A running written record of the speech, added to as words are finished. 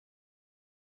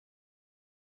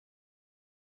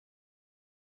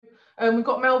We've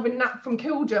got Melvin Knapp from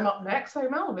Killgerm up next. So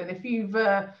Melvin, if you've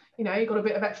you've got a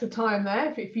bit of extra time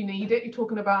there, if you need it, you're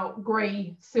talking about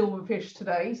grey silverfish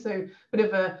today. So a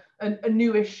bit of a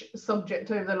newish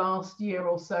subject over the last year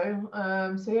or so.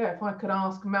 So yeah, if I could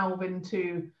ask Melvin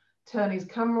to turn his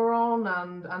camera on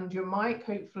and your mic,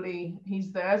 hopefully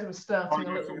he's there as we're starting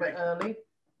a little bit early.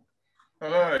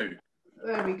 Hello.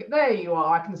 There we go. There you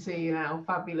are. I can see you now.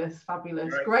 Fabulous,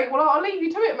 fabulous. Great. Well, I'll leave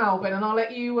you to it, Melvin, and I'll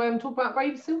let you talk about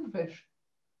grey silverfish.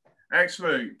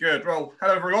 Excellent. Good. Well,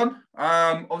 hello, everyone.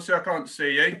 Obviously, I can't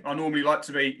see you. I normally like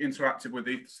to be interactive with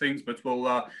these things, but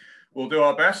we'll do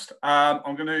our best.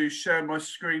 I'm going to share my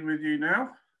screen with you now.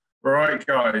 Right,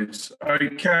 guys.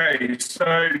 Okay,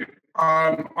 so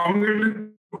I'm going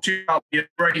to talk to you about the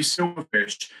grey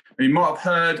silverfish. You might have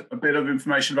heard a bit of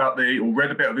information about or read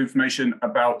a bit of information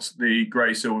about the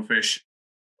grey silverfish,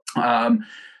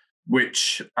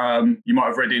 which you might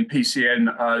have read in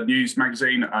PCN News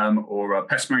magazine or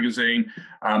Pest magazine.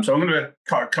 So I'm going to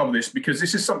cover this because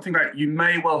this is something that you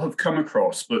may well have come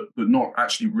across, but not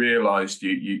actually realised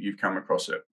you've come across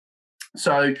it.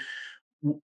 So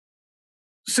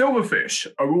silverfish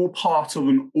are all part of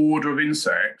an order of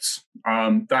insects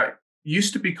that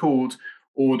used to be called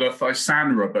Order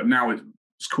Thysanura, but now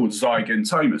it's called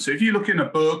Zygentoma. So if you look in a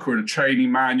book or in a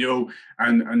training manual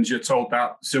and you're told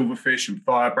that silverfish and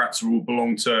firebrats all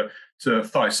belong to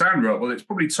Thysanura, well, it's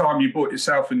probably time you bought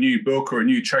yourself a new book or a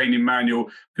new training manual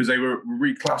because they were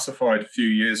reclassified a few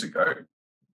years ago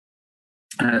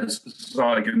as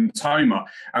Zygentoma.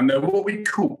 And they're what we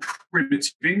call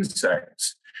primitive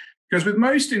insects. Because with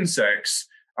most insects,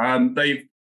 they've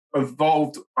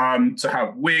evolved to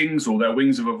have wings, or their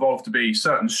wings have evolved to be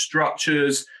certain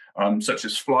structures, such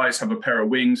as flies have a pair of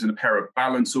wings and a pair of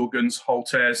balance organs,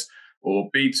 halteres, or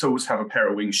beetles have a pair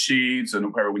of wing sheaths and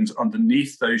a pair of wings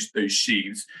underneath those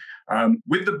sheaths.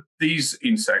 With these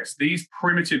insects, these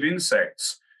primitive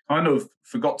insects kind of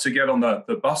forgot to get on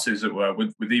the bus, as it were,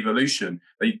 with evolution.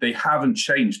 They haven't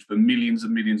changed for millions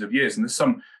and millions of years. And there's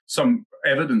some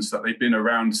evidence that they've been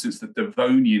around since the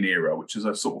Devonian era, which is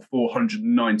a sort of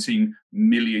 419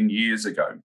 million years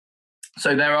ago.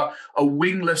 So there are a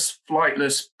wingless,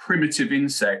 flightless, primitive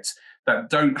insect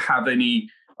that don't have any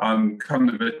kind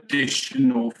of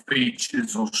additional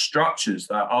features or structures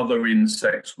that other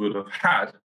insects would have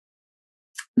had.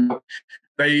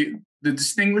 The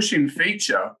distinguishing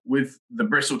feature with the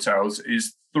bristletails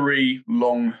is three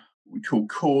long, we call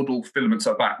caudal filaments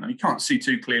at the back. Now, you can't see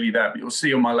too clearly there, but you'll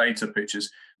see on my later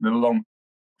pictures the long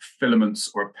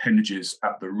filaments or appendages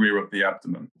at the rear of the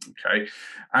abdomen, okay?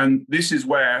 And this is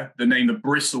where the name the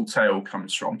bristletail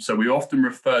comes from. So we often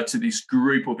refer to this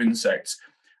group of insects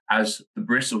as the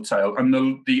bristletail. And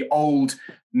the old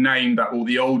name or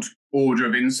the old order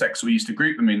of insects we used to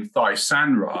group them in,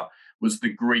 Thysanura, was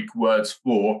the Greek words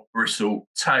for bristle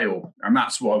tail. And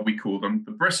that's why we call them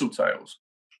the bristletails.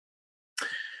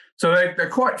 So they're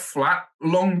quite flat,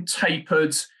 long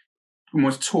tapered,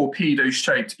 almost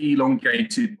torpedo-shaped,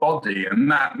 elongated body.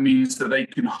 And that means that they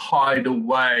can hide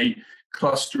away,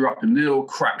 cluster up in little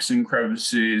cracks and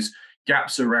crevices,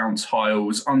 gaps around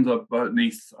tiles,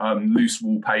 underneath loose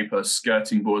wallpaper,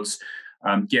 skirting boards,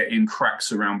 get in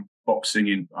cracks around boxing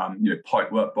in,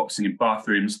 pipework boxing in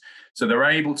bathrooms. So they're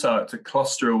able to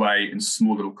cluster away in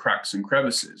small little cracks and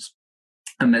crevices.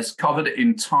 And they're covered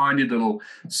in tiny little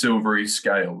silvery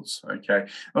scales, okay?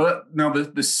 Well, now,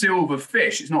 the silver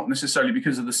fish, it's not necessarily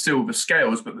because of the silver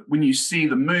scales, but when you see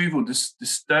them move or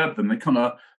disturb them, they kind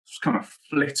of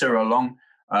flitter along,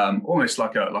 almost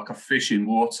like a fish in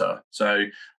water. So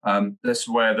that's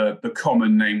where the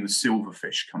common name, the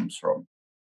silverfish, comes from.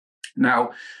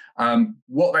 Now,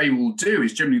 what they will do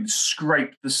is generally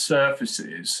scrape the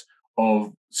surfaces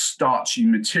of starchy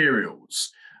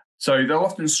materials. So they'll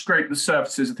often scrape the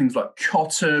surfaces of things like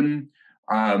cotton,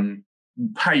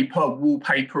 paper,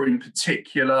 wallpaper in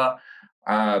particular.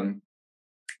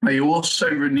 They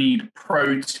also need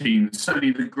protein.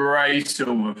 Certainly the grey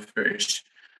silverfish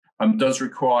does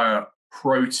require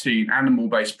protein,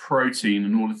 animal-based protein,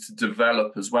 in order to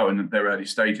develop as well in their early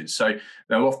stages. So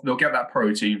they'll get that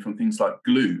protein from things like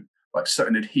glue, like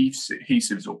certain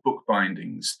adhesives or book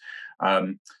bindings.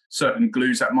 Certain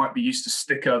glues that might be used to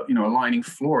stick a lining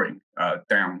flooring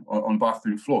down on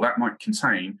bathroom floor, that might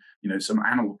contain some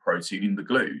animal protein in the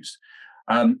glues.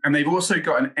 And they've also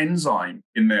got an enzyme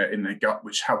in their gut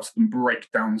which helps them break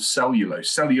down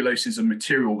cellulose. Cellulose is a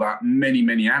material that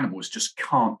many animals just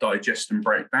can't digest and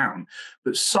break down.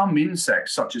 But some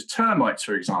insects, such as termites,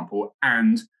 for example,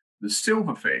 and the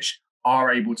silverfish,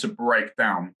 are able to break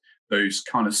down those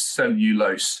kind of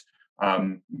cellulose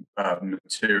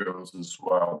materials as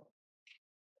well.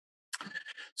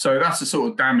 So that's the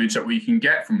sort of damage that we can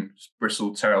get from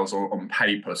bristle tails on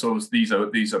paper. So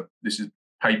this is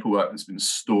paperwork that's been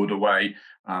stored away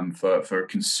for a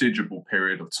considerable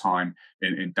period of time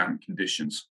in damp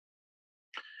conditions.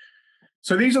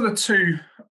 So these are the two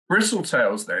bristle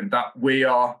tails then that we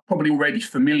are probably already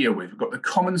familiar with. We've got the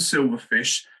common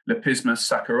silverfish, Lepisma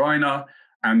saccharina,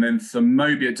 and then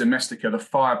Thermobia domestica, the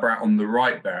firebrat on the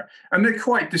right there. And they're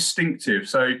quite distinctive.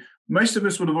 So most of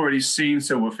us would have already seen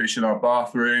silverfish in our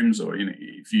bathrooms, or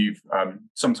if you've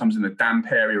sometimes in the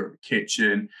damp area of a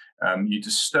kitchen, you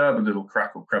disturb a little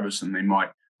crack or crevice and they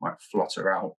might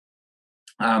flutter out.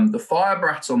 The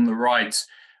firebrat on the right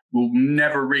will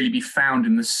never really be found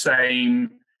in the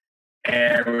same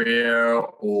area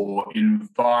or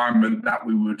environment that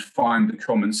we would find the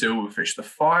common silverfish. The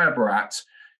firebrat,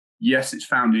 yes, it's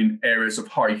found in areas of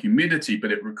high humidity,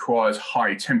 but it requires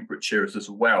high temperatures as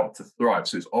well to thrive.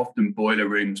 So it's often boiler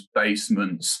rooms,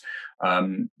 basements,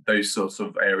 those sorts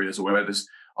of areas, or where there's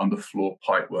underfloor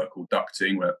pipework or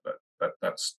ducting, where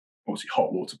that's obviously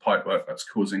hot water pipework that's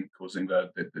causing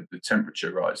the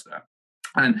temperature rise there.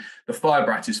 And the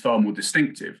firebrat is far more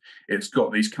distinctive. It's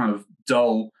got these kind of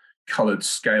dull coloured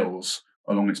scales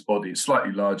along its body. It's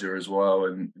slightly larger as well,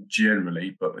 and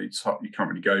generally, but you can't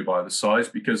really go by the size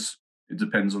because it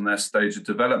depends on their stage of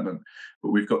development. But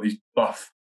we've got these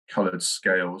buff coloured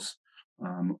scales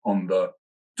on the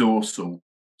dorsal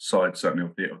side, certainly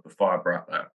of the firebrat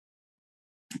there.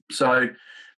 So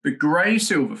the grey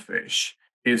silverfish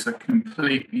is a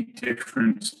completely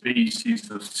different species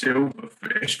of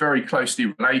silverfish, very closely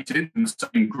related in the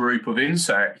same group of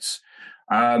insects,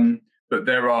 but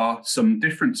there are some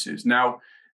differences. Now,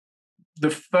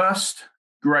 the first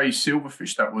grey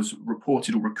silverfish that was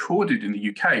reported or recorded in the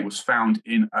UK was found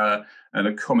in an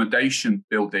accommodation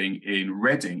building in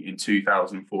Reading in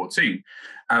 2014.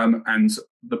 And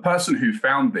the person who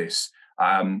found this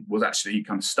was actually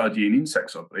kind of studying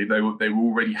insects, I believe. They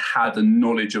already had a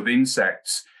knowledge of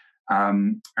insects,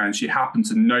 and she happened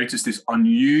to notice this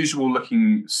unusual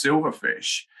looking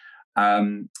silverfish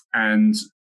and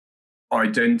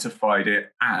identified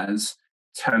it as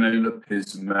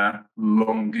Tenolopisma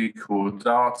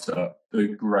longicordata, the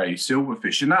grey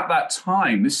silverfish. And at that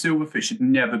time, this silverfish had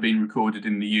never been recorded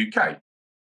in the UK.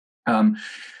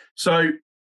 So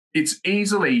it's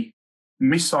easily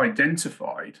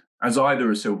misidentified as either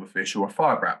a silverfish or a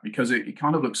firebrat because it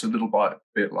kind of looks a little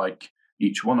bit like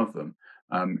each one of them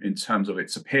in terms of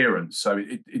its appearance. So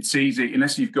it's easy,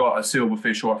 unless you've got a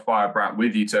silverfish or a firebrat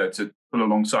with you to put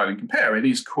alongside and compare, it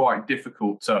is quite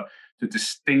difficult to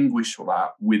distinguish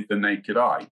that with the naked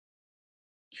eye.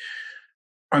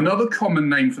 Another common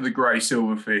name for the grey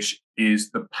silverfish is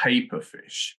the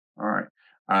paperfish, all right,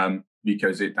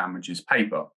 because it damages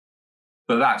paper.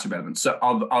 But that's irrelevant. So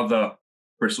other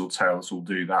bristle tails will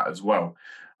do that as well.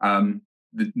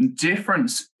 The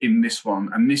difference in this one,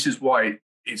 and this is why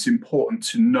it's important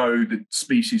to know the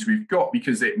species we've got,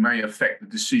 because it may affect the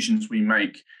decisions we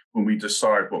make when we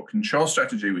decide what control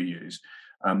strategy we use,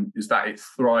 is that it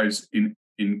thrives in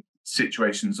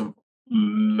situations of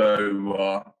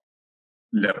lower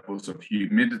levels of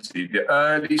humidity. The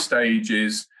early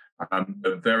stages,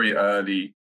 the very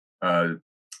early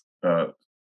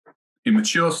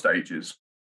immature stages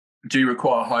do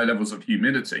require high levels of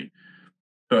humidity,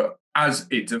 but as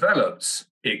it develops,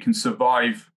 it can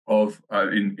survive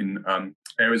in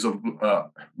areas of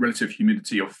relative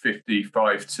humidity of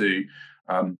 55 to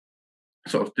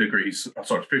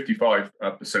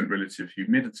 55% relative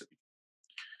humidity.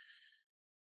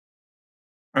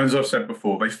 As I've said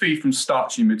before, they feed from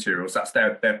starchy materials. That's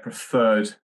their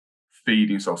preferred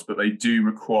feeding source, but they do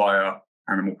require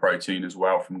animal protein as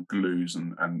well from glues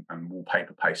and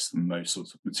wallpaper paste and those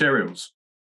sorts of materials.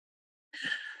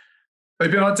 They've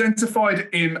been identified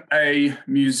in a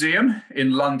museum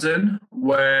in London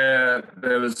where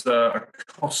there was a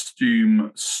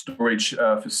costume storage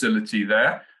facility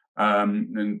there,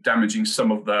 and damaging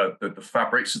some of the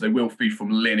fabrics. So they will feed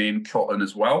from linen, cotton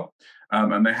as well.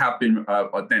 And they have been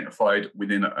identified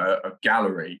within a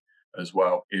gallery as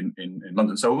well in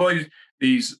London. So although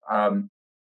these are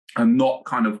not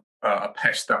kind of a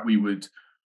pest that we would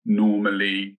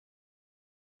normally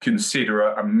consider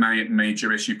a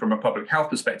major issue from a public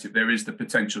health perspective, there is the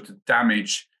potential to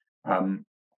damage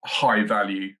high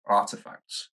value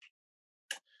artifacts.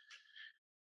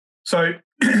 So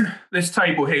this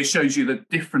table here shows you the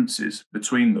differences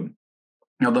between them.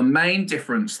 Now, the main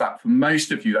difference that for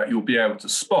most of you that you'll be able to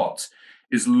spot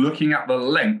is looking at the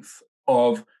length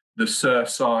of the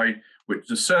cerci, which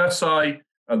the cerci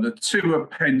are the two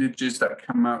appendages that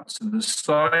come out to the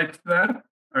side there,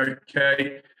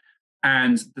 okay?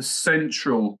 and the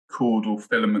central caudal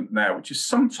filament there, which is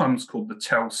sometimes called the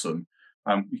telson.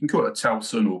 You can call it a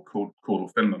telson or caudal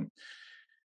filament.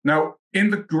 Now, in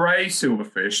the grey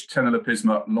silverfish,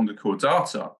 Tenelepisma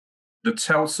longicordata, the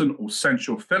telson or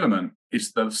central filament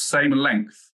is the same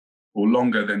length or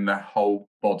longer than their whole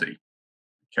body.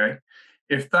 Okay,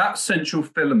 if that central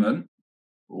filament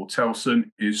or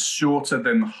telson is shorter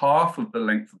than half of the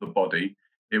length of the body,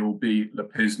 it will be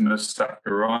Lepisma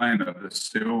saccharina, the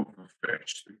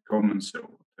silverfish, the common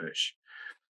silverfish.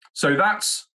 So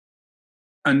that's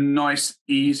a nice,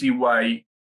 easy way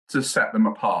to set them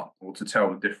apart or to tell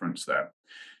the difference there.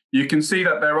 You can see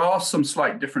that there are some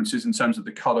slight differences in terms of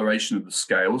the coloration of the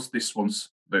scales. This one's,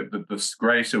 the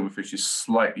grey silverfish is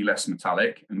slightly less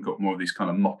metallic and got more of these kind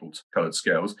of mottled coloured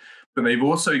scales. But they've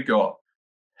also got,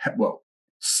 well,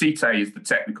 setae is the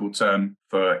technical term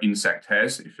for insect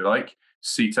hairs, if you like.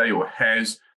 Setae or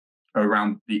hairs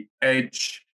around the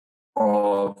edge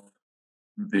of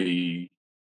the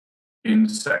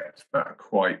insect that are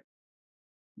quite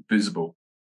visible.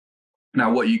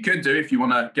 Now, what you could do if you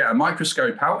want to get a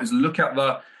microscope out is look at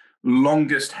the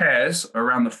longest hairs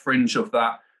around the fringe of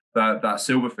that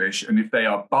silverfish. And if they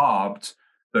are barbed,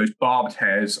 those barbed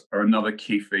hairs are another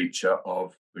key feature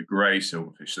of the grey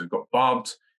silverfish. So they've got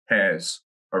barbed hairs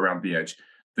around the edge.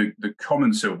 The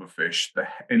common silverfish,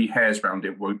 any hairs around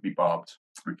it won't be barbed.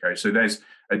 Okay, so there's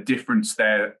a difference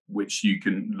there which you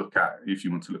can look at if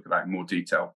you want to look at that in more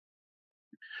detail.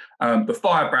 The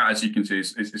firebrand, as you can see,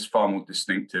 is far more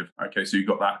distinctive. Okay, so you've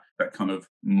got that kind of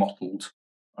mottled,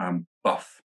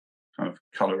 buff kind of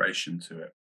coloration to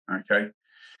it. Okay.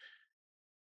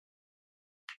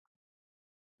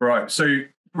 Right, so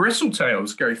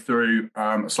bristletails go through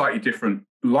a slightly different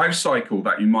life cycle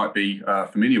that you might be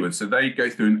familiar with. So they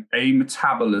go through an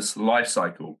ametabolous life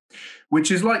cycle, which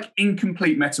is like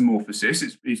incomplete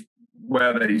metamorphosis. It's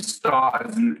where they start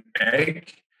as an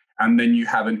egg, and then you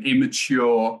have an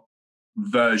immature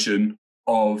version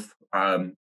of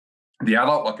the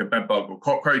adult, like a bedbug or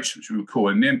cockroach, which we would call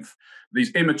a nymph.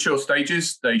 These immature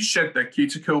stages, they shed their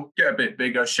cuticle, get a bit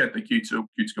bigger, shed the cuticle,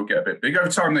 get a bit bigger.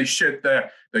 Over time, they shed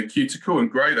their cuticle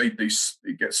and grow. They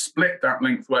get split that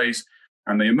lengthways,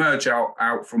 and they emerge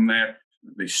out from there.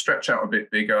 They stretch out a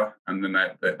bit bigger, and then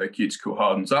their cuticle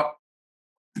hardens up.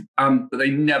 But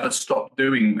they never stop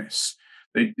doing this.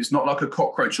 It's not like a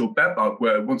cockroach or bedbug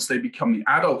where once they become the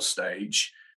adult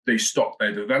stage, they stop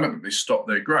their development, they stop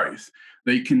their growth.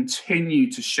 They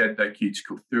continue to shed their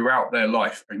cuticle throughout their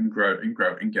life and grow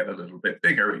and get a little bit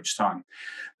bigger each time.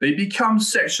 They become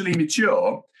sexually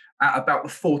mature at about the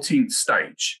 14th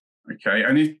stage. Okay,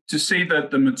 and to see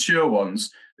the mature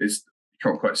ones, you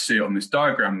can't quite see it on this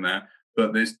diagram there,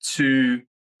 but there's two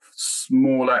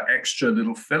smaller extra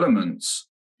little filaments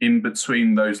in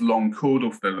between those long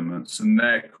caudal filaments, and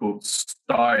they're called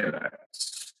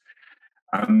stylets.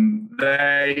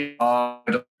 They are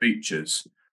features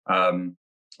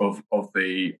of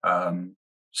the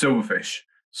silverfish.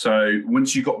 So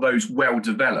once you've got those well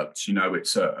developed, you know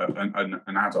it's an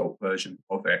adult version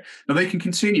of it. Now they can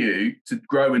continue to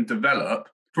grow and develop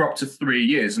for up to 3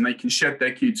 years, and they can shed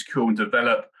their cuticle and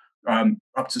develop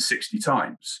up to 60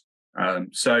 times.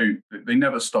 So they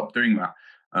never stop doing that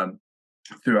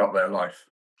throughout their life.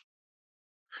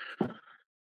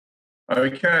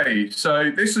 Okay,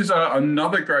 so this is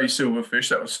another grey silverfish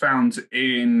that was found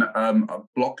in a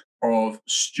block of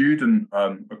student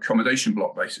accommodation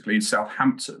block, basically in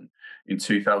Southampton in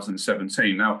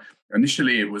 2017. Now,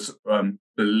 initially it was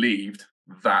believed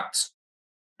that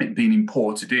it'd been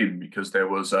imported in because there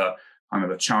was a kind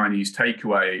of a Chinese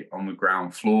takeaway on the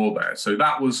ground floor there. So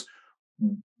that was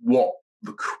what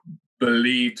was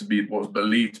believed to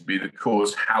be the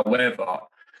cause. However,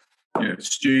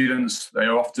 students, they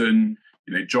often,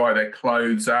 dry their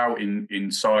clothes out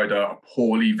inside a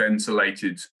poorly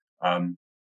ventilated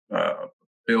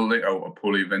building or a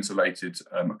poorly ventilated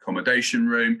accommodation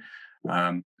room.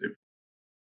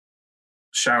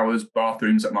 Showers,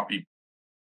 bathrooms that might be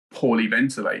poorly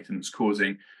ventilated, and it's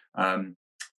causing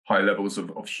high levels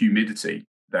of humidity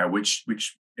there, which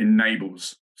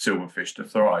enables silverfish to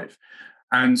thrive.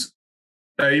 And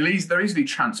they're easily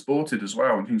transported as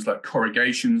well, and things like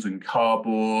corrugations and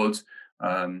cardboard,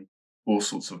 all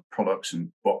sorts of products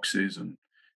and boxes, and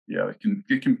it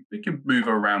can move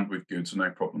around with goods, no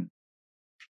problem.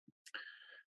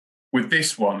 With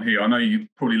this one here, I know you're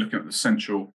probably looking at the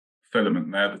central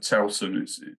filament there. The telson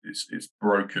is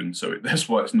broken, so that's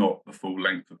why it's not the full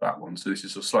length of that one. So this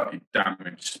is a slightly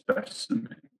damaged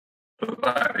specimen, but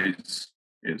that is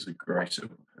a grey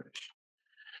silverfish.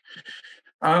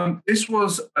 This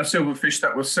was a silverfish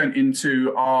that was sent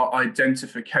into our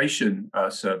identification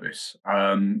service.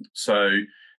 So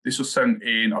this was sent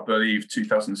in, I believe,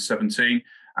 2017,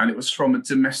 and it was from a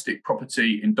domestic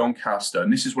property in Doncaster.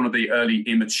 And this is one of the early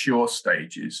immature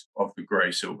stages of the grey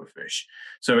silverfish.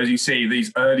 So as you see,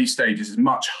 these early stages is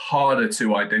much harder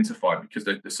to identify because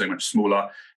they're so much smaller.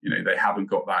 They haven't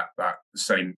got the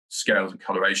same scales and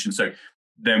coloration. So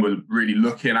then we're really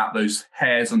looking at those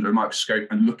hairs under a microscope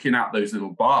and looking at those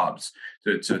little barbs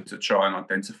to try and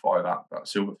identify that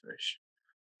silverfish.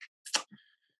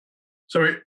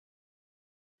 So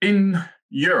in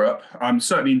Europe,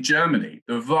 certainly in Germany,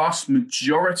 the vast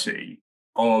majority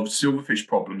of silverfish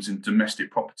problems in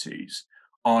domestic properties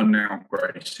are now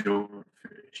grey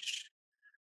silverfish.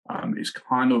 It's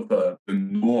kind of the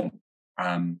norm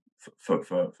for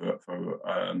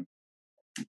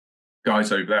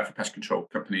guys over there, for pest control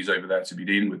companies over there to be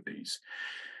dealing with these.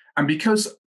 And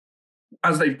because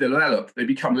as they've developed, they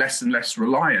become less and less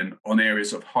reliant on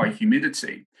areas of high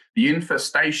humidity. The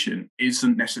infestation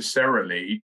isn't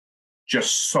necessarily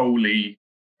just solely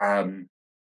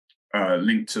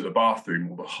linked to the bathroom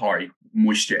or the high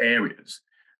moisture areas.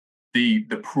 The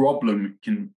problem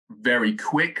can very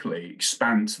quickly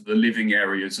expand to the living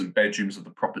areas and bedrooms of the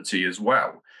property as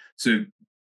well. So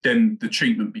then the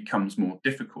treatment becomes more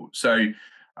difficult. So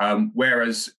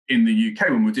whereas in the UK,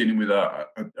 when we're dealing with a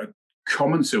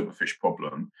common silverfish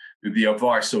problem, the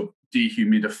advice of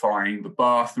dehumidifying the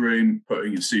bathroom,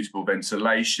 putting in suitable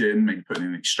ventilation, maybe putting in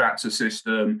an extractor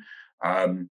system,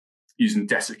 using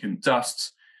desiccant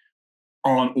dusts,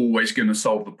 aren't always going to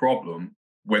solve the problem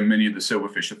when many of the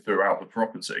silverfish are throughout the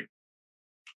property.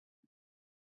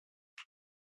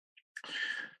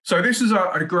 So this is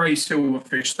a grey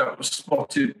silverfish that was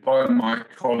spotted by my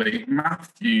colleague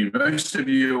Matthew. Most of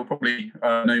you will probably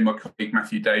know my colleague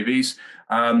Matthew Davies.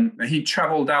 He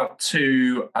travelled out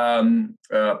to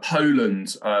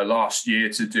Poland last year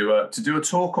to do a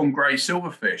talk on grey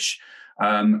silverfish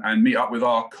and meet up with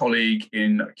our colleague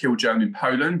in Killgerm in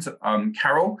Poland,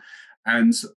 Carol.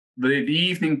 And the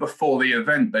evening before the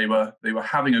event, they were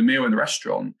having a meal in the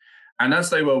restaurant. And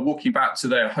as they were walking back to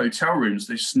their hotel rooms,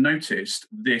 they noticed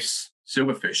this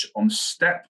silverfish on the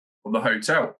step of the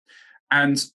hotel.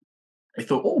 And they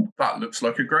thought, oh, that looks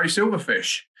like a grey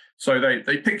silverfish. So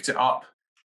they picked it up.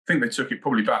 I think they took it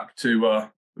probably back to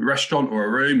a restaurant or a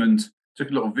room and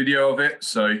took a little video of it.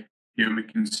 So here we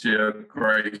can see a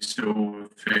grey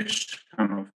silverfish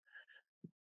kind of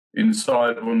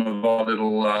inside one of our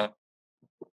little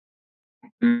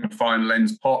fine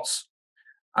lens pots.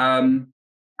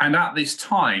 And at this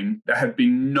time, there had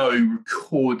been no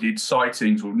recorded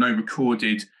sightings or no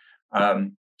recorded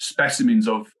specimens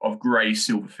of grey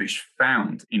silverfish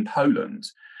found in Poland.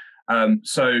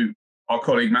 So our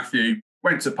colleague Matthew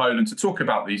went to Poland to talk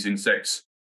about these insects,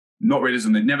 not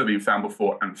realizing they'd never been found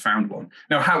before, and found one.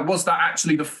 Now, was that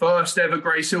actually the first ever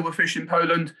grey silverfish in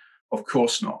Poland? Of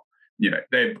course not.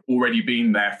 They've already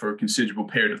been there for a considerable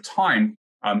period of time,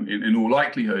 in all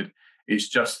likelihood. It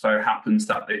just so happens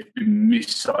that they've been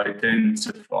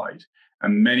misidentified.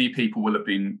 And many people will have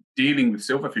been dealing with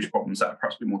silverfish problems that are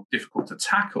perhaps been more difficult to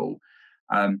tackle,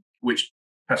 which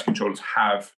pest controllers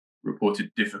have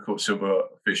reported difficult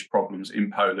silverfish problems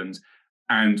in Poland.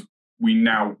 And we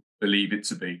now believe it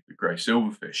to be the grey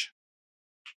silverfish.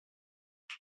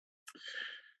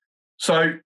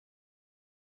 So,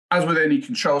 as with any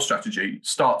control strategy, it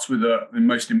starts with the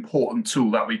most important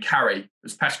tool that we carry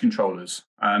as pest controllers.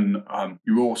 And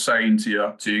you're all saying to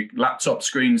your laptop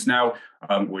screens now,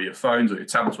 or your phones or your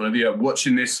tablets, whatever you're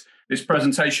watching this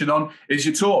presentation on, is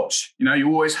your torch. You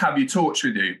always have your torch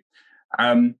with you.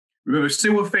 Remember,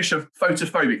 silverfish are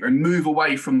photophobic. They move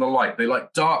away from the light. They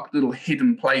like dark little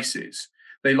hidden places.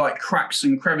 They like cracks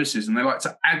and crevices, and they like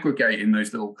to aggregate in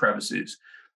those little crevices.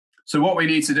 So what we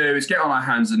need to do is get on our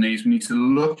hands and knees. We need to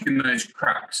look in those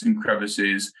cracks and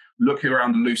crevices, look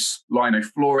around the loose lino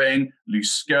flooring,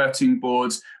 loose skirting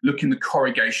boards, look in the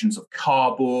corrugations of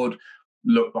cardboard,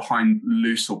 look behind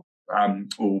loose or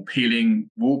peeling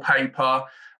wallpaper,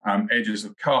 edges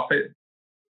of carpet,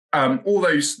 all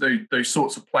those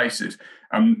sorts of places.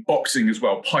 Boxing as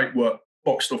well, pipework,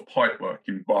 boxed off pipework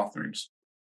in bathrooms.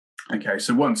 Okay,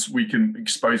 so once we can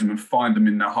expose them and find them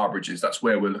in their harborages, that's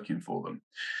where we're looking for them.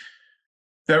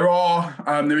 There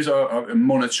is a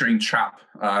monitoring trap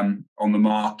on the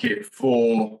market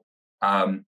for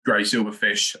grey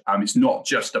silverfish. It's not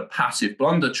just a passive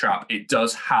blunder trap. It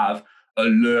does have a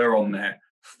lure on there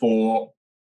for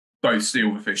both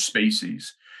silverfish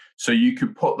species. So you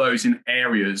could put those in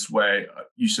areas where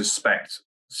you suspect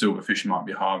silverfish might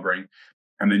be harbouring,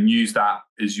 and then use that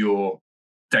as your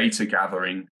data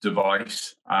gathering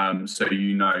device, so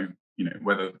you know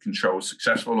whether the control is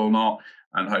successful or not,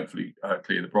 and hopefully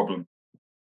clear the problem.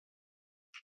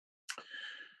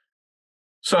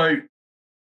 So,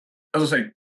 as I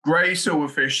say, grey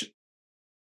silverfish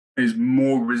is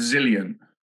more resilient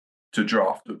to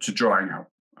drying out.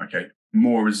 Okay,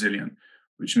 more resilient,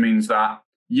 which means that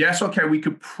yes, okay, we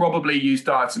could probably use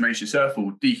diatomaceous earth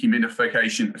or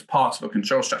dehumidification as part of a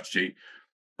control strategy,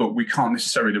 but we can't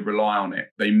necessarily rely on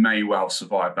it. They may well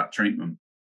survive that treatment.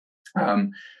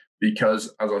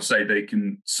 Because, as I say, they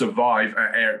can survive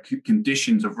at air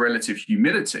conditions of relative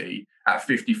humidity at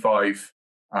 55%,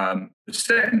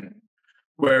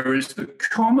 whereas the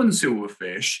common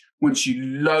silverfish, once you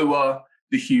lower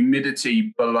the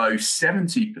humidity below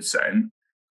 70%,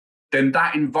 then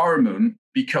that environment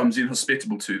becomes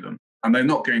inhospitable to them, and they're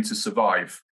not going to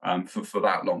survive for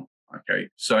that long. Okay,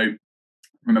 so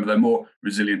remember, they're more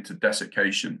resilient to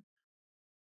desiccation.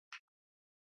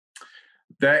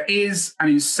 There is an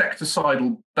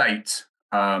insecticidal bait,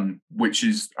 which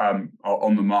is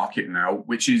on the market now,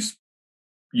 which is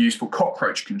used for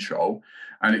cockroach control,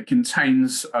 and it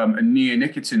contains a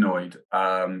neonicotinoid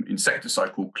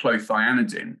insecticide called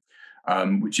clothianidin,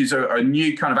 which is a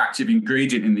new kind of active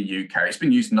ingredient in the UK. It's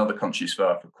been used in other countries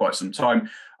for quite some time,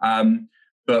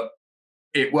 but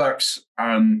it works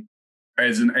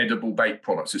as an edible bait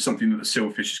product. So it's something that the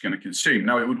silverfish is going to consume.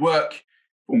 Now, it would work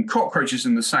on cockroaches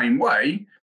in the same way,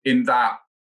 in that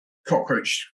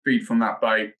cockroach feed from that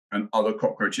bait and other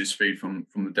cockroaches feed from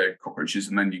the dead cockroaches,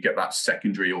 and then you get that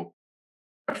secondary or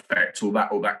effect or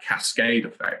that cascade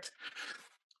effect.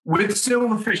 With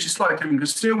silverfish, it's slightly different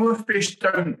because silverfish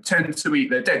don't tend to eat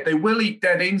their dead. They will eat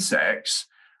dead insects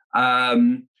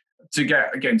to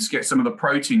get some of the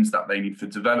proteins that they need for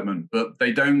development, but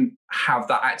they don't have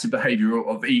that active behavior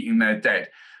of eating their dead.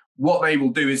 What they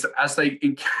will do is, as they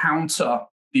encounter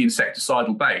the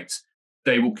insecticidal bait,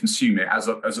 they will consume it as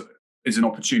an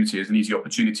opportunity, as an easy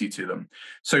opportunity to them.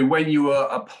 So when you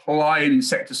apply an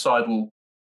insecticidal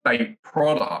bait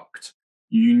product,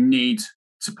 you need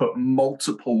to put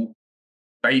multiple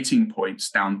baiting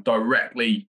points down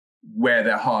directly where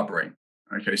they're harboring.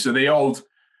 Okay, so the old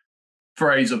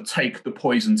phrase of "take the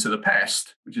poison to the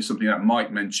pest," which is something that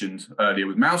Mike mentioned earlier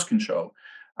with mouse control,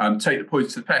 take the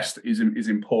poison to the pest is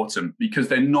important, because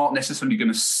they're not necessarily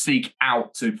going to seek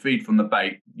out to feed from the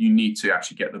bait. You need to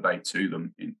actually get the bait to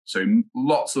them. So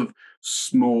lots of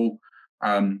small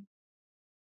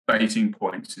baiting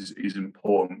points is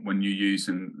important when you're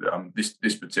using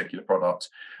this particular product.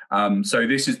 So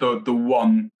this is the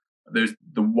one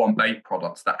bait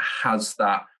product that has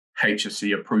that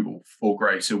HSE approval for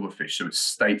grey silverfish. So it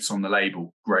states on the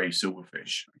label grey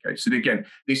silverfish. Okay, so again,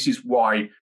 this is why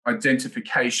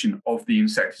identification of the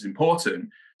insect is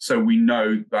important. So we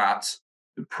know that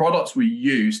the products we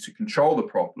use to control the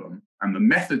problem and the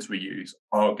methods we use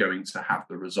are going to have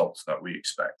the results that we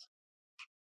expect.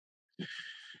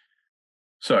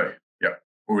 So, yeah,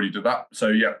 already did that. So,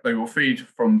 yeah, they will feed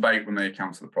from bait when they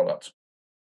encounter the product.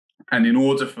 And in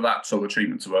order for that sort of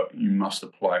treatment to work, you must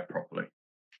apply it properly.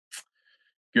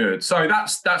 Good. So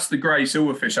that's the grey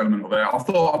silverfish element of it. I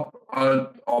thought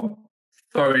I'll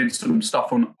throw in some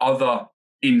stuff on other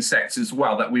insects as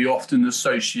well that we often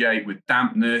associate with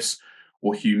dampness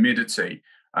or humidity.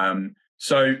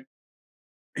 So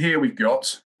here we've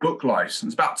got book lice.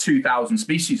 There's about 2,000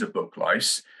 species of book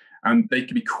lice, and they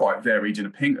can be quite varied in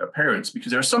appearance,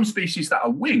 because there are some species that are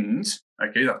winged.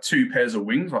 Okay, that 2 pairs of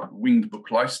wings, like winged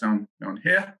book lice down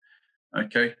here.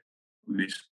 Okay, with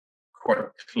these quite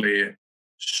clear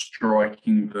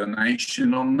striking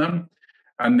venation on them.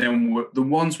 And then the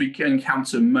ones we can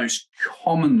encounter most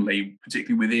commonly,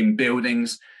 particularly within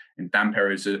buildings in damp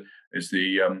areas, is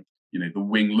the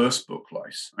wingless book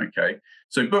lice. Okay,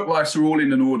 so book lice are all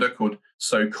in an order called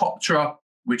Socotra,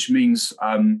 which means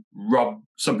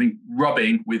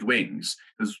rubbing with wings,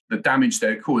 because the damage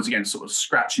they cause, again, sort of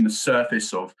scratching the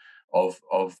surface of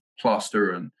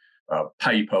plaster and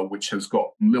paper, which has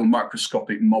got little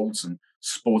microscopic molds and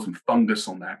spores and fungus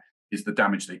on there, is the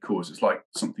damage they cause. It's like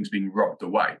something's being rubbed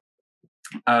away.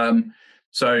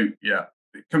 So yeah,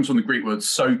 it comes from the Greek word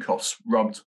sokos,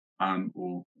 rubbed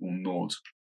or gnawed.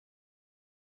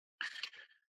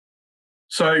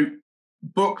 So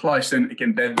book lice, then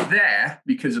again, they're there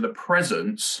because of the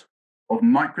presence of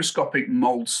microscopic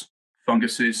molds,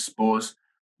 funguses, spores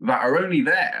that are only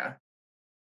there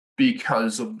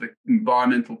because of the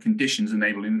environmental conditions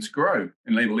enabling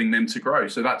them to grow.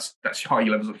 So that's high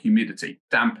levels of humidity,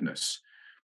 dampness.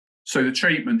 So the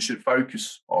treatment should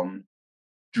focus on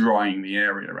drying the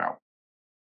area out.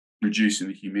 reducing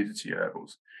the humidity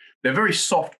levels. They're very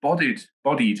soft-bodied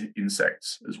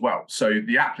insects as well. So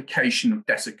the application of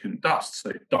desiccant dust,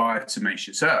 so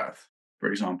diatomaceous earth,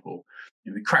 for example,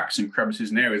 in the cracks and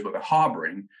crevices and areas where they're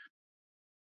harboring,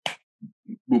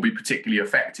 will be particularly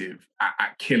effective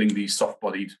at killing these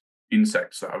soft-bodied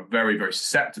insects that are very, very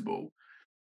susceptible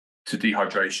to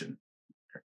dehydration.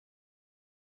 Okay.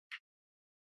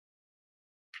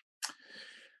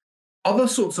 Other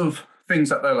sorts of things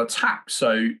that they'll attack,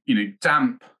 so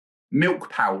damp milk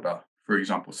powder, for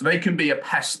example. So they can be a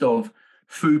pest of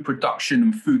food production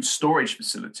and food storage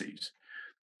facilities,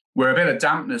 where a bit of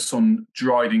dampness on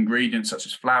dried ingredients such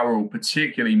as flour or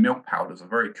particularly milk powder is a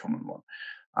very common one.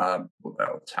 What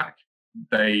they'll attack.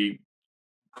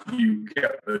 You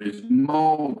get those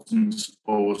molds and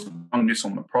spores and fungus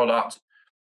on the product,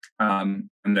 and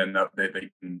then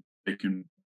they can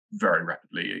very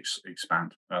rapidly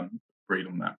expand, breed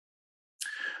on that.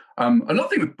 Another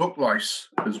thing with book lice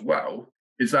as well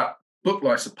is that book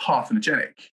lice are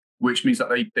parthenogenic, which means that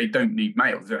they don't need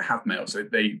males. They don't have males.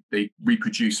 They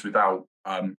reproduce without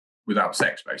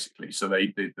sex, basically. So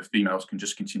the females can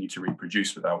just continue to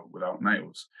reproduce without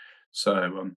males.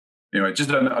 So anyway, just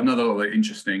another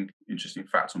interesting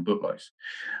fact on book lice.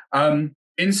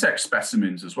 Insect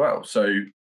specimens as well. So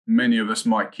many of us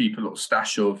might keep a little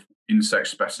stash of insect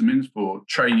specimens for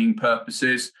training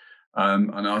purposes.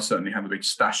 And I certainly have a big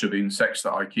stash of insects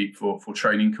that I keep for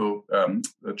training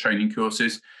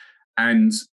courses.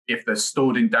 And if they're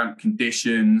stored in damp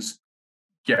conditions,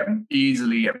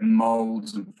 easily get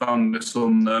molds and fungus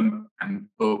on them, and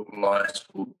book lice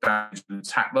will damage and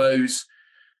attack those.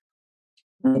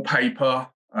 Wallpaper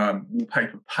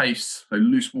paste, so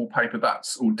loose wallpaper,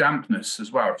 that's all dampness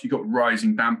as well. If you've got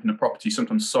rising damp in a property,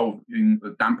 sometimes solving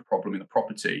the damp problem in the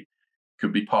property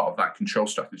could be part of that control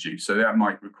strategy. So that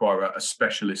might require a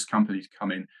specialist company to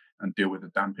come in and deal with the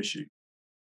damp issue.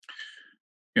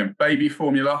 Again, baby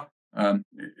formula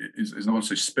is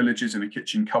also spillages in a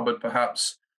kitchen cupboard,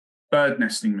 perhaps. Bird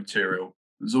nesting material.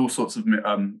 There's all sorts of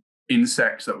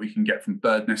insects that we can get from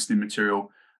bird nesting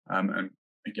material, and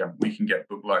again, we can get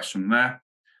book lice from there.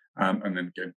 And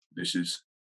then again, this is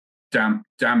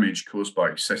damage caused by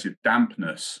excessive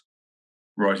dampness,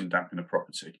 rising damp in a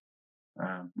property,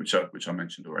 which I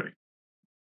mentioned already.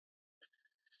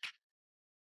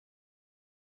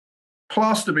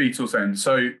 Plaster beetles then.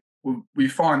 So we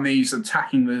find these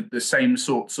attacking the same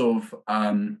sorts of,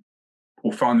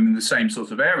 or find them in the same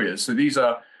sorts of areas. So there's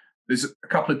a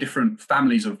couple of different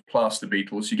families of plaster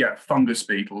beetles. You get fungus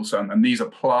beetles, and these are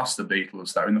plaster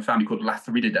beetles that are in the family called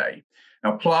Lathrididae.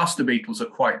 Now, plaster beetles are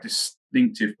quite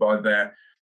distinctive by their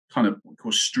kind of what we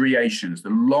call striations,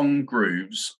 the long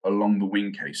grooves along the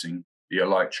wing casing, the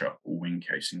elytra or wing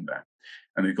casing there.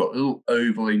 And they've got little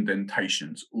oval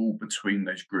indentations all between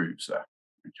those grooves there.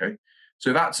 Okay,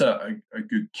 so that's a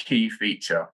good key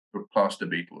feature for plaster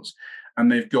beetles.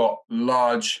 And they've got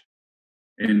large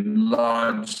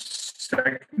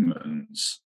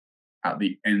segments at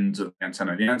the ends of the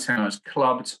antenna. The antenna is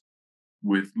clubbed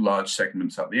with large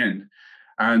segments at the end.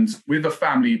 And with the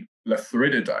family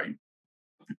Lathrididae,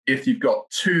 if you've got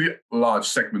two large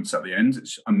segments at the end,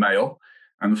 it's a male,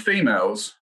 and the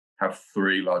females have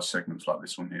three large segments like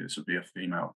this one here. This would be a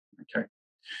female, okay?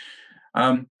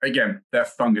 Again, they're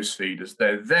fungus feeders.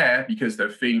 They're there because they're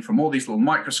feeding from all these little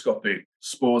microscopic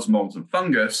spores, molds, and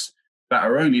fungus that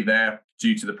are only there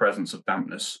due to the presence of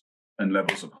dampness and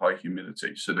levels of high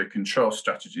humidity. So the control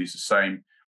strategy is the same: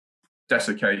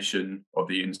 desiccation of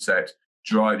the insect,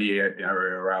 dry the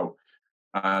area out,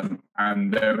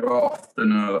 and they're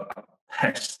often a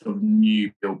pest of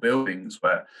new build buildings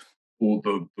where all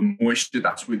the moisture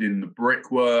that's within the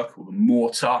brickwork or the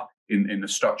mortar in the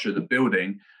structure of the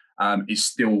building is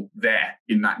still there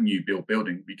in that new build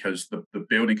building because the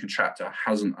building contractor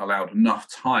hasn't allowed enough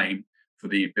time for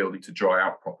the building to dry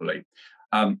out properly.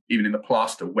 Even in the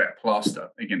plaster, wet plaster,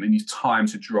 again, they need time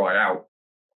to dry out.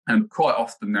 And quite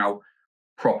often now,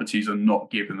 properties are not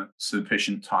given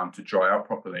sufficient time to dry out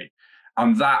properly.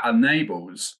 And that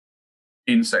enables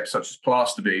insects such as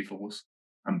plaster beetles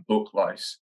and book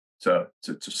lice to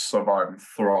survive and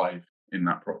thrive in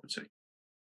that property.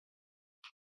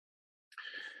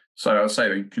 So I'll say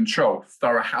then control,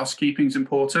 thorough housekeeping is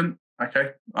important.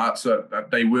 Okay,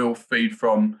 they will feed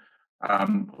from,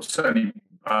 certainly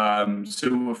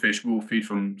silverfish will feed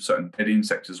from certain dead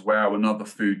insects as well, and other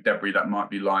food debris that might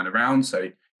be lying around,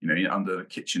 say, under the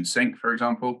kitchen sink, for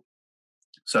example.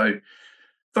 So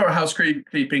thorough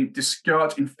housekeeping,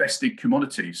 discard infested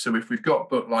commodities. So if we've got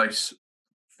book lice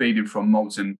feeding from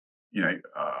molds in,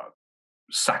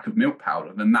 sack of milk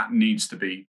powder, then that needs to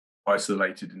be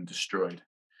isolated and destroyed.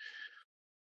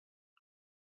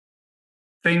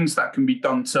 things that can be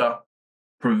done to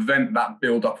prevent that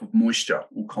build-up of moisture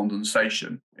or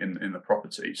condensation in the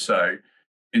property. So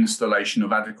installation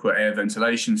of adequate air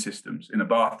ventilation systems in a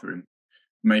bathroom,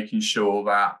 making sure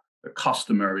that the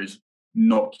customer is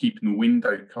not keeping the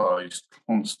window closed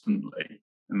constantly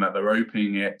and that they're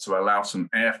opening it to allow some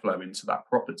airflow into that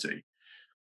property.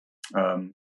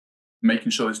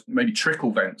 Making sure there's maybe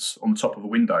trickle vents on the top of a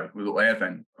window with a little air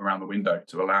vent around the window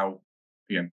to allow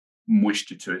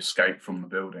moisture to escape from the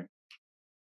building.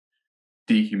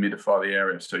 Dehumidify the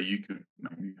area, so you could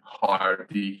hire a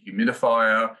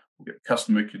dehumidifier, or the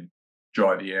customer could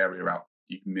dry the area out,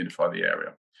 dehumidify the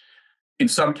area. In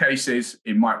some cases,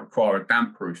 it might require a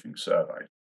damp proofing survey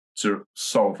to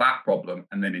solve that problem,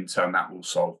 and then in turn that will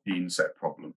solve the insect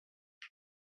problem.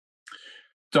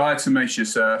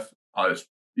 Diatomaceous earth is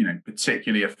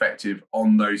particularly effective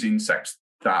on those insects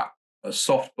that are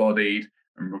soft-bodied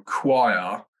and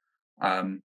require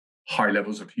high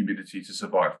levels of humidity to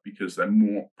survive, because they're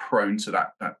more prone to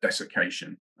that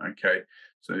desiccation. Okay,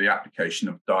 so the application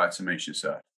of diatomaceous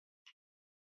earth.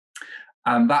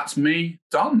 And that's me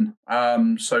done.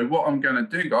 So what I'm going to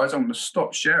do, guys, I'm going to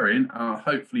stop sharing.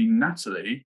 Hopefully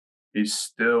Natalie is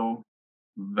still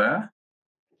there.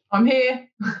 I'm here.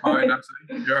 Hi,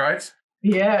 Natalie. You all right?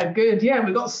 Yeah, good. Yeah,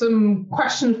 we've got some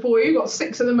questions for you. We've got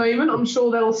 6 at the moment. I'm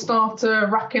sure they'll start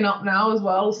racking up now as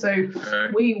well. So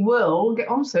we will get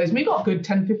on to those. We've got a good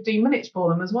 10, 15 minutes for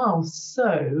them as well.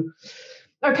 So,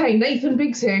 okay, Nathan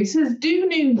Biggs here. He says, do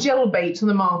new gel baits on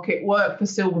the market work for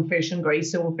silverfish and grey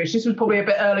silverfish? This was probably a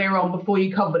bit earlier on before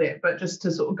you covered it, but just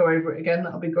to sort of go over it again,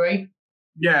 that'll be great.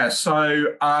 Yeah, so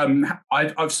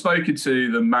I've spoken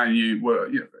to the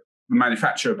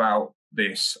manufacturer about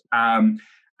this.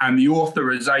 And the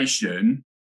authorization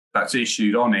that's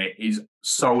issued on it is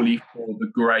solely for the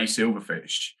grey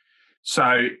silverfish.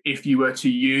 So if you were to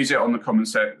use it on the common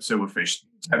silverfish,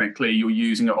 technically you're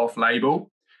using it off-label.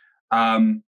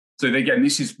 So again,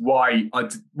 this is why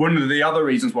one of the other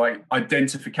reasons why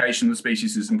identification of the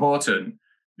species is important,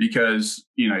 because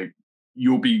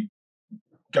you'll be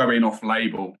going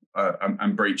off-label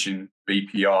and breaching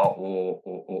BPR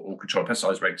or controlled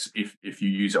pesticides regs if you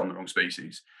use it on the wrong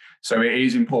species. So it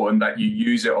is important that you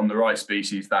use it on the right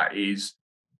species that is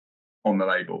on the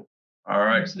label. All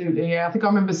right. Absolutely, yeah. I think I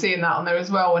remember seeing that on there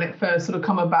as well when it first sort of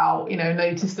come about.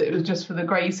 Noticed that it was just for the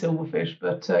grey silverfish,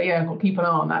 but yeah, got to keep an eye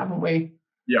on that, haven't we?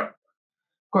 Yeah.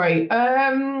 Great.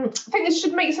 I think this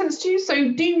should make sense to you.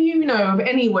 So, do you know of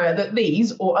anywhere that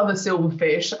these or other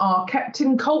silverfish are kept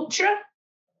in culture?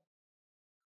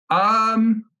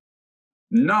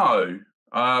 No.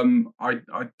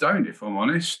 I don't, if I'm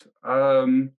honest.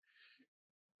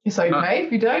 It's okay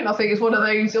if you don't. I think it's one of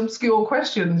those obscure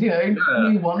questions,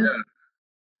 new one.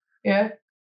 Yeah.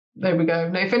 There we go.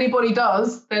 Now, if anybody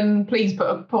does, then please put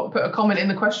a comment in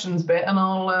the questions bit, and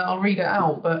I'll read it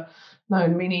out. But no,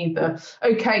 me neither.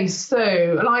 Okay, so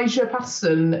Elijah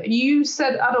Patterson, you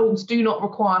said adults do not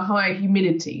require higher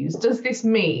humidities. Does this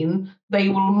mean they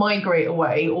will migrate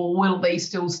away, or will they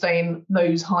still stay in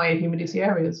those higher humidity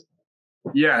areas?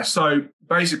 Yeah, so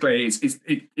basically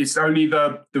it's only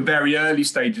the very early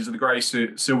stages of the grey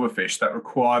silverfish that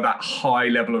require that high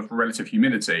level of relative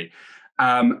humidity.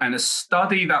 And a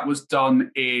study that was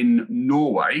done in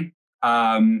Norway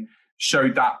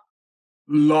showed that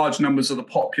large numbers of the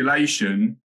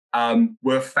population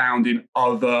were found in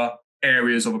other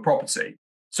areas of a property.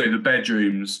 So the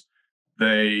bedrooms,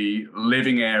 the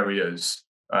living areas,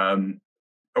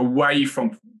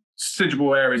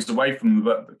 considerable areas away from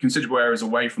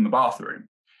the bathroom.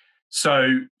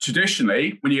 So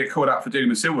traditionally, when you get called out for dealing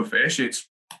with silverfish, it's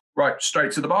right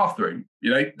straight to the bathroom.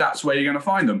 That's where you're going to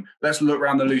find them. Let's look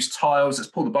around the loose tiles. Let's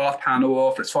pull the bath panel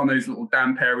off. Let's find those little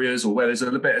damp areas or where there's a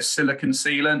little bit of silicon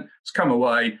sealant. It's come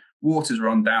away. Water's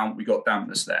run down. We got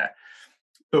dampness there.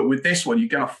 But with this one, you're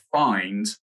going to find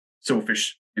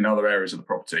silverfish in other areas of the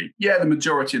property. Yeah, the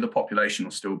majority of the population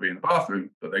will still be in the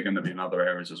bathroom, but they're going to be in other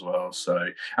areas as well. So,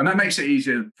 and that makes it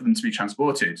easier for them to be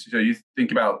transported. So you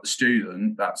think about the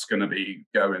student that's going to be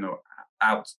going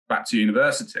out back to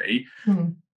university.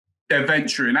 Mm-hmm. They're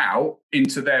venturing out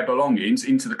into their belongings,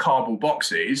 into the cardboard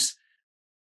boxes,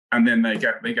 and then they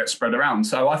get spread around.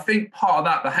 So I think part of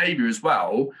that behaviour as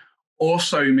well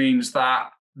also means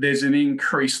that there's an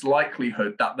increased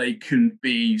likelihood that they can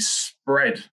be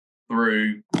spread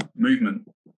through movement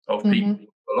of people's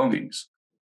belongings.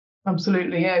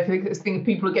 Absolutely, yeah. If you think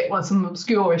people get some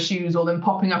obscure issues or them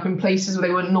popping up in places where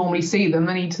they wouldn't normally see them,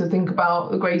 they need to think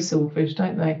about the grey silverfish,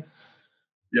 don't they?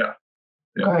 Yeah.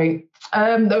 Great.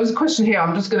 There was a question here.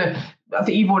 I'm just going to I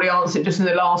think you've already answered just in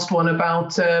the last one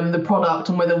about the product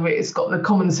and whether it's got the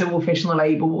common silverfish on the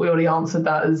label. We already answered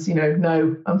that as,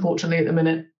 no, unfortunately, at the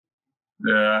minute.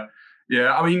 Yeah.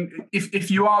 I mean,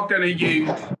 if you are going to use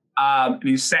an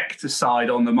insecticide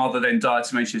on the mother then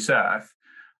diatomaceous earth,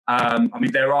 I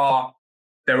mean, there are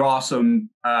some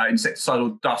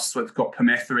insecticidal dusts that's got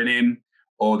permethrin in,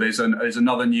 or there's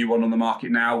another new one on the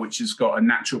market now which has got a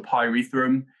natural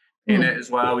pyrethrum in it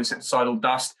as well, insecticidal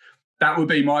dust. That would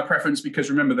be my preference, because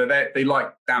remember, they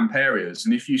like damp areas,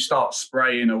 and if you start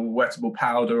spraying a wettable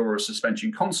powder or a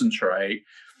suspension concentrate,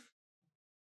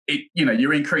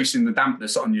 you're increasing the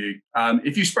dampness on you.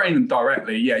 If you're spraying them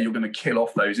directly, you're going to kill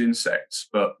off those insects.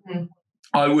 But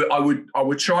I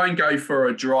would try and go for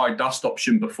a dry dust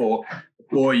option before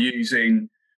using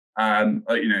a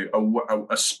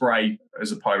spray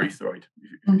as a pyrethroid.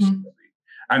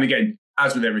 And again,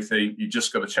 as with everything, you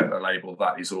just got to check the label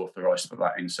that is authorised for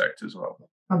that insect as well.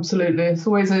 Absolutely. It's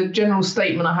always a general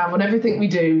statement I have on everything we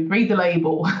do. Read the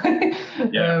label.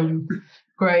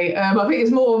 Great. I think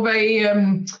it's more of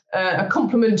a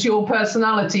compliment to your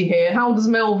personality here. How does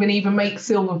Melvin even make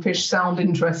silverfish sound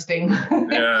interesting?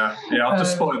 I've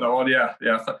just spotted that one. Yeah.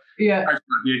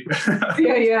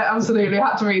 Absolutely. I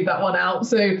had to read that one out.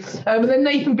 So, and then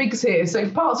Nathan Biggs here. So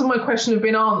parts of my question have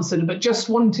been answered, but just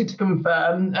wanted to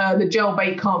confirm the gel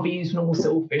bait can't be used on all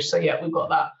silverfish. So we've got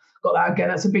that. Again,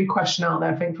 that's a big question out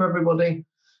there, I think, for everybody.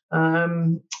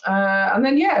 And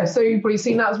then so you've probably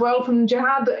seen that as well from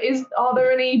Jihad. Are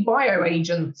there any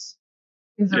bioagents?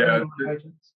 Is there any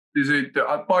bioagents?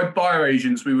 By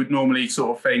bioagents, we would normally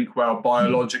sort of think, well,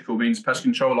 biological means pest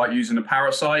control, like using a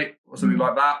parasite or something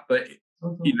like that. But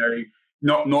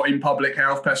not in public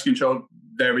health pest control.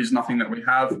 There is nothing that we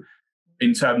have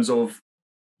in terms of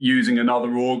using another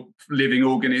living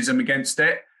organism against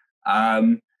it.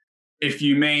 If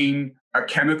you mean a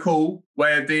chemical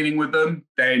way of dealing with them,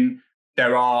 then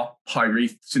there are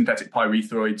synthetic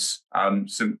pyrethroids,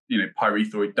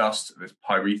 pyrethroid dust, there's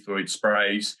pyrethroid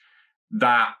sprays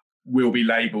that will be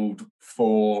labelled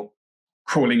for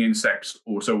crawling insects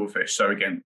or silverfish. So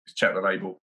again, check the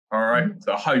label. All right.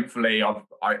 So hopefully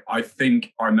I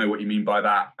think I know what you mean by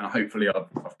that, and hopefully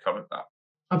I've covered that.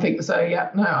 I think so. Yeah.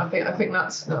 No, I think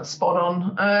that's spot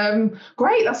on.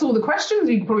 Great. That's all the questions.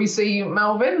 You can probably see,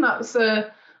 Melvin. That's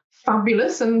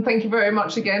fabulous, and thank you very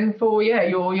much again for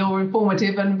your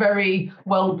informative and very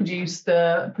well produced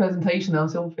presentation on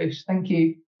silverfish. Thank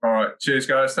you. All right. Cheers,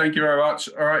 guys. Thank you very much.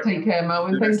 All right. Take care,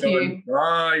 Melvin. Thank you.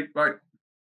 Bye.